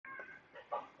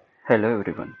Hello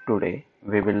everyone. Today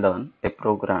we will learn a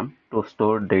program to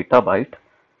store data byte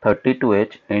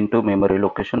 32H into memory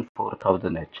location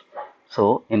 4000H.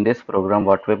 So in this program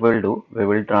what we will do, we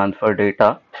will transfer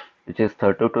data which is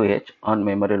 32H on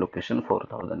memory location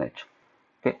 4000H.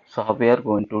 Okay, so how we are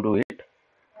going to do it?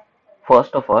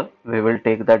 First of all, we will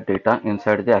take that data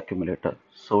inside the accumulator.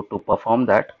 So to perform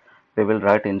that, we will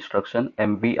write instruction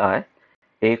MVI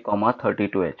a comma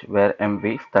 32H, where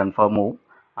MV stand for move,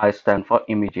 I stand for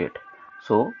immediate.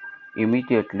 So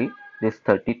immediately this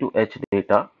 32H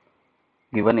data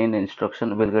given in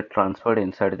instruction will get transferred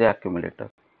inside the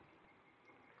accumulator.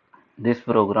 This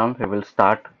program we will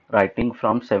start writing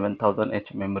from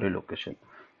 7000H memory location.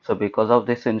 So because of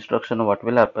this instruction, what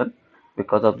will happen?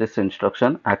 Because of this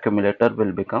instruction, accumulator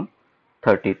will become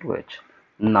 32H.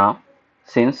 Now,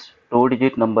 since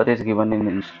 2-digit number is given in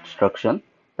instruction,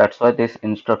 that's why this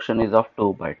instruction is of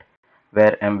 2 byte,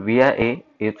 where MVI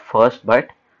is first byte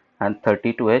and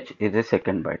 32H is a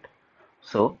second byte.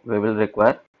 So we will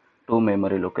require two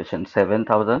memory locations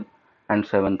 7000 and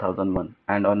 7001,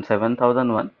 and on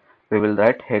 7001 we will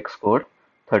write hex code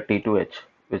 32H,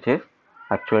 which is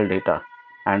actual data,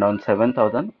 and on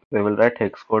 7000 we will write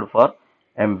hex code for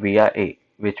MVI,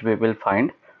 which we will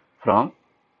find from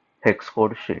hex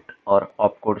code sheet or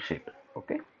opcode sheet.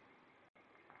 Okay,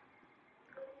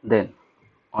 then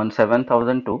on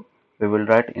 7002 we will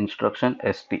write instruction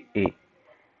STA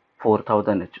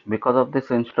 4000H. Because of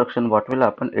this instruction, what will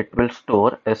happen? It will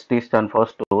store, ST stand for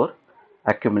store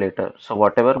accumulator. So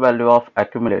whatever value of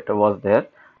accumulator was there,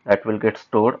 that will get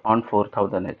stored on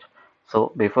 4000H.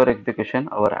 So before execution,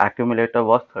 our accumulator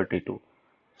was 32.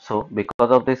 So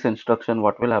because of this instruction,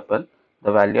 what will happen?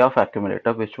 The value of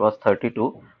accumulator, which was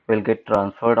 32, will get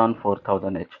transferred on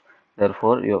 4000H.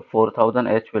 Therefore, your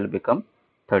 4000H will become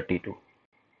 32.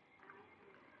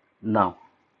 Now,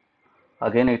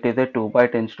 again, it is a 2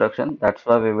 byte instruction. That's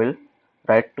why we will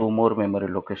write two more memory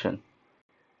location.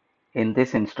 In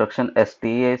this instruction,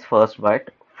 STA is first byte,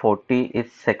 40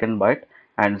 is second byte,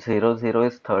 and 00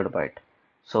 is third byte.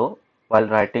 So while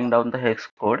writing down the hex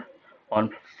code on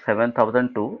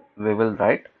 7002, we will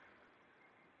write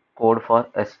code for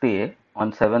STA.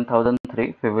 On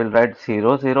 7003, we will write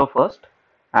 00 first,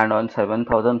 and on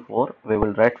 7004, we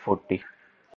will write 40.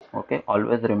 Okay,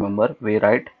 always remember we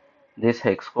write this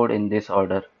hex code in this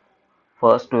order.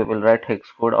 First, we will write hex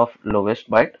code of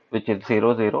lowest byte, which is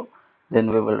 00.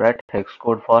 Then we will write hex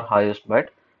code for highest byte,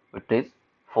 which is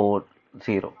 40.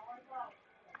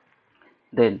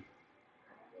 Then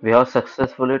we have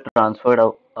successfully transferred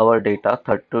our data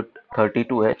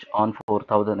 32H on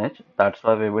 4000H. That's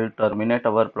why we will terminate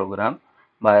our program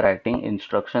by writing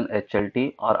instruction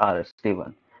HLT or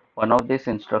RST1. One of these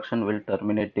instruction will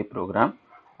terminate the program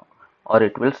or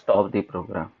it will stop the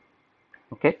program.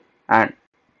 Okay, and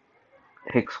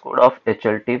hex code of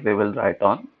HLT we will write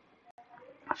on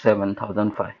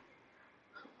 7005.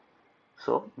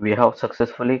 So we have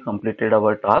successfully completed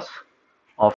our task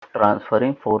of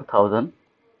transferring 4000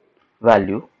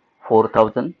 value,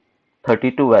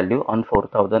 4032 value on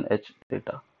 4000H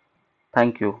data.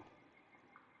 Thank you.